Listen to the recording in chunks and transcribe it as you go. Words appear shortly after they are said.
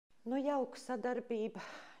Nu, jauka sadarbība,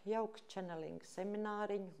 jauka channelinga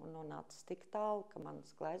semināriņu un nonāca tik tālu, ka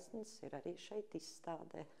manas gleznas ir arī šeit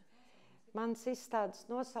izstādē. Mans izstādes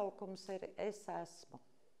nosaukums ir Es esmu.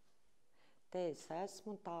 Te es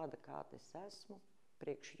esmu tāda, kāda es esmu.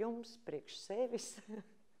 Priekš jums, priekš sevis,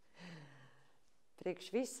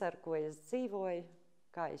 priekš visu, ar ko es dzīvoju,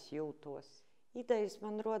 kā es jūtos. Idejas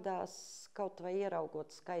man rodās kaut vai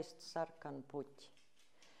ieraugot skaistu sarkanu puķi.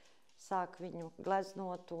 Sāk viņu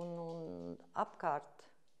gleznot un apkārt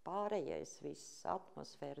pārējais viss,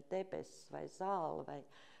 atmosfēra, debesis vai zāle vai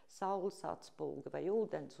saules atspulga vai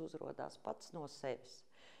ūdens uzrodās pats no sevis.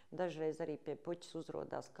 Dažreiz arī pie puķis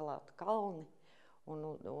uzrodās kalāti kalni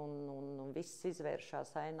un viss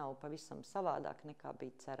izvēršās ainava pavisam savādāk nekā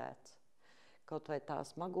bija cerēts. Kaut vai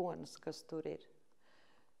tās magonas, kas tur ir.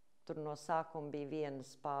 Tur no sākuma bija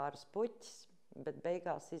vienas pāris puķis, bet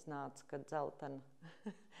beigās iznāca, ka dzeltena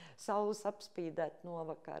saules apspīdēt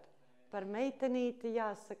novakar. Par meitenīti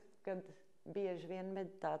jāsaka, kad bieži vien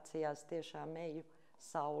meditācijās tiešām eju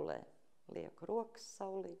saulē. Lieku rokas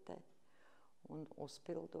saulītē un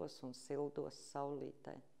uzpildos un sildos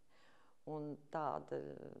saulītē. Un tāda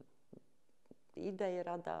ideja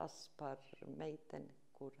radās par meiteni,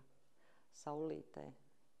 kura saulītē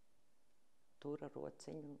tura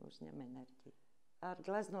rociņu un uzņem enerģiju. Ar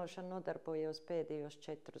gleznošanu nodarbojos pēdējos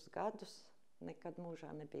 4 gadus. Nekad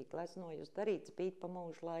mūžā nebija gleznojusi. Darīts bija pa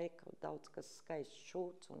mūžu laiku. Daudz kas skaists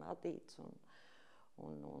šūts un adīts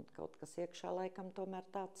un kaut kas iekšā laikam tomēr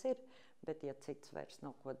tāds ir. Bet ja cits vairs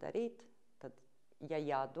nav ko darīt, tad, ja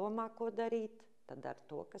jādomā, ko darīt, tad ar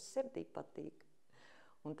to, kas sirdī patīk.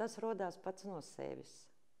 Un tas rodās pats no sevis.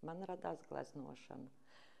 Man radās gleznošana.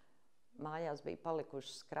 Mājās bija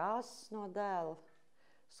palikušas krāsas no dēla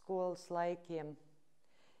skolas laikiem.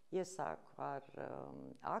 Iesāku ar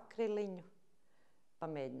akriliņu,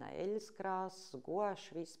 pamēģināju eļas krāsas,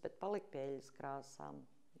 gošu, visu, bet paliku pie eļas krāsām,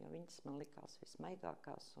 jo viņas man likās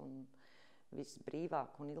vismaigākās un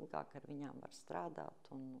visbrīvāk un ilgāk ar viņām var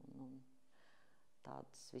strādāt un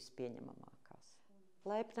tādas vispieņemamākās.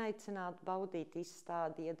 Laipni aicinātu baudīt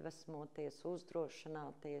izstādi, iedvesmoties,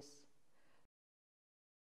 uzdrošināties.